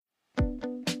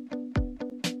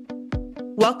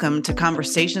Welcome to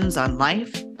Conversations on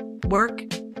Life, Work,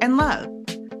 and Love,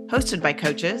 hosted by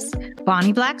coaches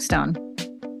Bonnie Blackstone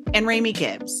and Rami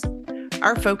Gibbs.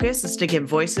 Our focus is to give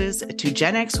voices to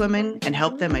Gen X women and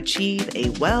help them achieve a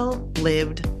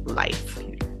well-lived life.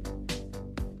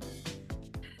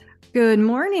 Good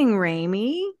morning,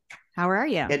 Rami. How are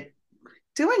you?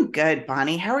 Doing good,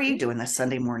 Bonnie. How are you doing this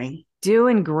Sunday morning?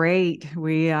 Doing great.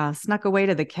 We snuck away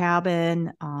to the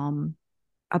cabin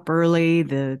up early.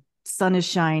 The sun is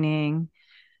shining.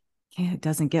 It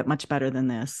doesn't get much better than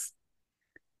this.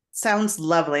 Sounds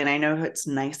lovely, and I know it's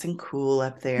nice and cool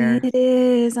up there. It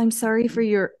is. I'm sorry for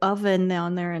your oven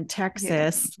down there in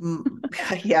Texas.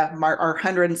 Yeah, our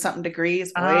 100 and something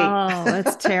degrees. Boy. Oh,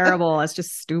 that's terrible. That's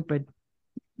just stupid.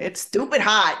 It's stupid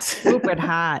hot. Stupid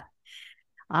hot.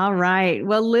 All right.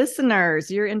 Well, listeners,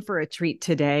 you're in for a treat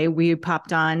today. We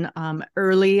popped on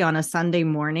early on a Sunday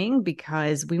morning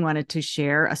because we wanted to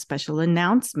share a special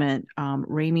announcement.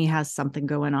 Rami has something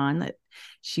going on that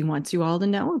she wants you all to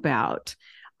know about.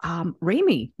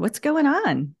 Rami, what's going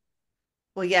on?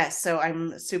 Well, yes. So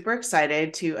I'm super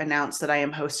excited to announce that I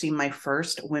am hosting my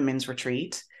first women's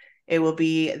retreat. It will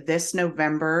be this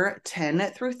November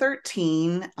 10 through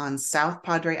 13 on South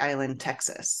Padre Island,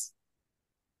 Texas.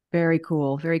 Very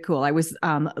cool. Very cool. I was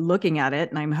looking at it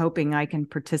and I'm hoping I can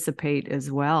participate as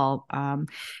well. I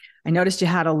noticed you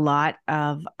had a lot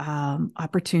of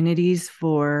opportunities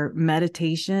for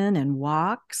meditation and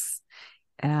walks.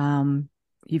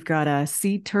 You've got a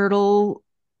sea turtle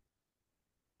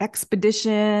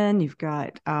expedition. You've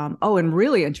got, and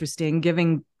really interesting,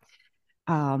 giving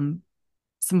some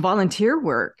volunteer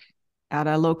work at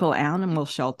a local animal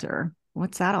shelter.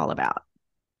 What's that all about?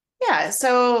 Yeah,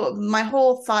 so my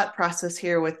whole thought process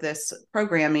here with this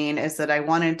programming is that I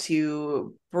wanted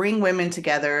to bring women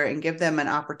together and give them an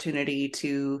opportunity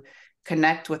to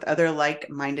connect with other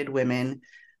like-minded women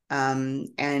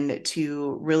and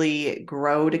to really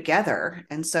grow together.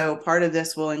 And so part of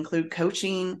this will include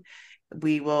coaching.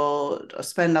 We will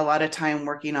spend a lot of time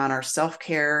working on our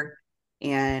self-care.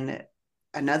 And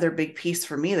another big piece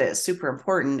for me that is super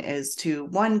important is to,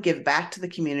 one, give back to the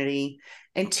community.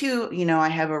 And two, I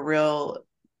have a real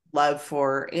love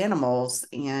for animals.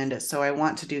 And so I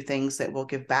want to do things that will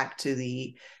give back to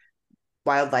the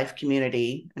wildlife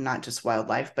community, and not just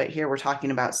wildlife, but here we're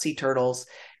talking about sea turtles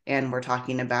and we're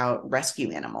talking about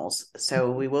rescue animals.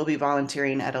 So we will be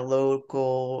volunteering at a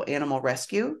local animal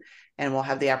rescue, and we'll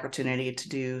have the opportunity to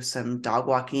do some dog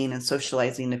walking and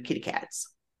socializing of kitty cats.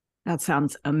 That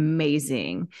sounds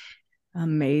amazing.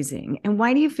 Amazing. And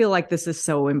why do you feel like this is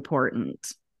so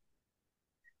important?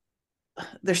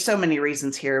 There's so many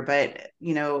reasons here, but,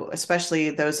 especially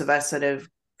those of us that have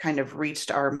kind of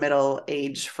reached our middle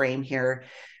age frame here,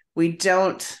 we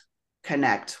don't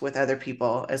connect with other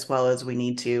people as well as we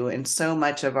need to. And so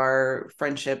much of our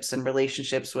friendships and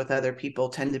relationships with other people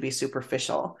tend to be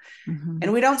superficial. Mm-hmm.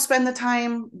 And we don't spend the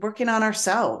time working on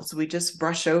ourselves. We just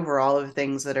brush over all of the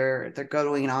things that are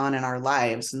going on in our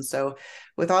lives. And so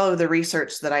with all of the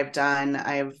research that I've done,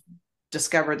 I've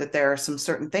discovered that there are some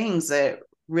certain things that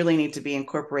really need to be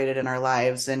incorporated in our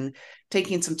lives, and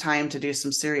taking some time to do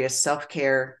some serious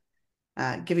self-care,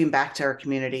 giving back to our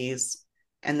communities,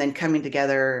 and then coming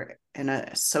together in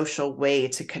a social way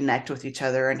to connect with each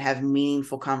other and have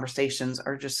meaningful conversations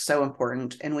are just so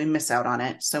important. And we miss out on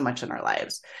it so much in our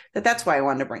lives that's why I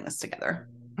wanted to bring this together.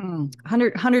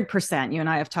 100%. You and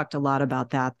I have talked a lot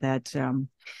about that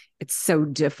it's so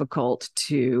difficult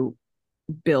to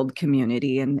build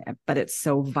community, but it's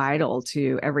so vital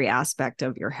to every aspect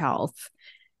of your health.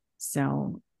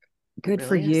 So good really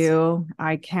for you.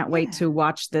 I can't wait to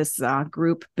watch this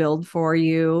group build for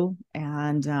you,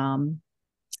 and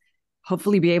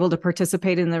hopefully be able to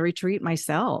participate in the retreat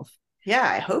myself. Yeah,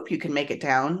 I hope you can make it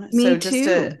down. Me so too. Just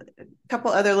a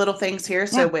couple other little things here.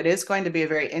 So it is going to be a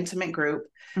very intimate group.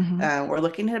 Mm-hmm. We're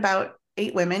looking at about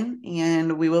 8 women,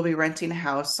 and we will be renting a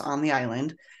house on the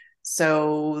island.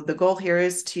 So the goal here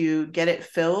is to get it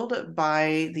filled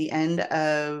by the end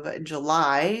of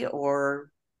July, or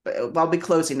I'll be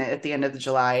closing it at the end of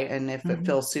July. And if it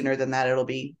fills sooner than that, it'll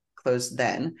be closed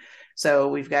then. So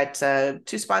we've got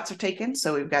 2 spots are taken.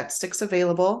 So we've got 6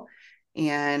 available.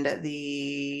 And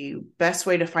the best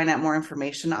way to find out more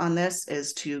information on this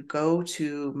is to go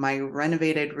to my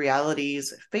Renovated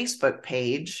Realities Facebook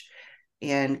page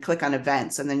and click on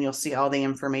events, and then you'll see all the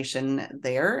information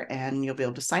there and you'll be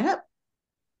able to sign up.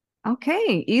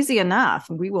 Okay, easy enough.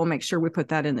 We will make sure we put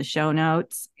that in the show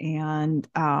notes. And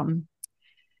I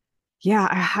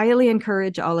highly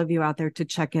encourage all of you out there to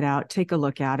check it out, take a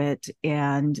look at it,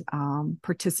 and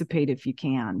participate if you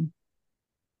can.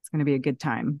 It's going to be a good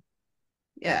time.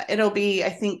 Yeah, it'll be, I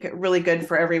think, really good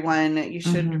for everyone. You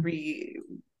should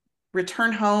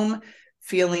return home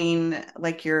feeling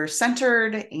like you're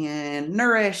centered and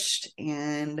nourished,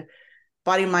 and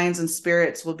body, minds, and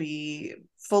spirits will be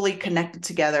fully connected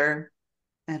together.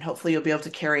 And hopefully you'll be able to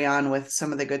carry on with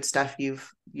some of the good stuff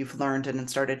you've learned and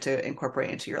started to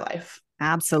incorporate into your life.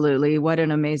 Absolutely. What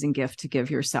an amazing gift to give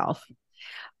yourself.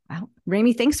 Well,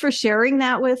 Rami, thanks for sharing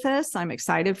that with us. I'm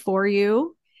excited for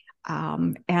you.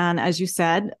 And as you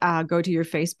said, go to your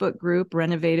Facebook group,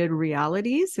 Renovated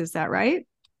Realities. Is that right?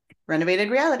 Renovated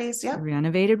Realities. Yep.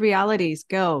 Renovated Realities.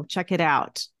 Go check it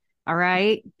out. All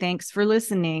right. Thanks for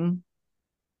listening.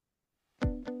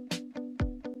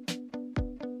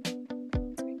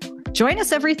 Join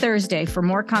us every Thursday for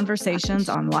more conversations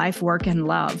on life, work, and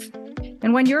love.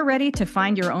 And when you're ready to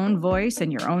find your own voice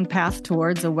and your own path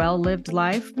towards a well-lived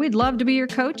life, we'd love to be your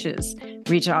coaches.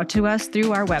 Reach out to us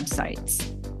through our websites.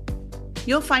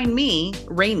 You'll find me,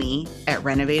 Rami, at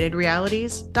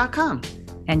renovatedrealities.com.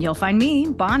 And you'll find me,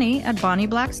 Bonnie, at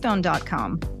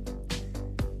bonnieblackstone.com.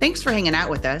 Thanks for hanging out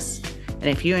with us. And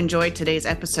if you enjoyed today's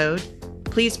episode,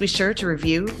 please be sure to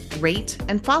review, rate,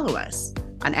 and follow us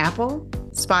on Apple,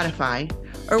 Spotify,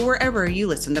 or wherever you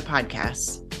listen to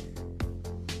podcasts.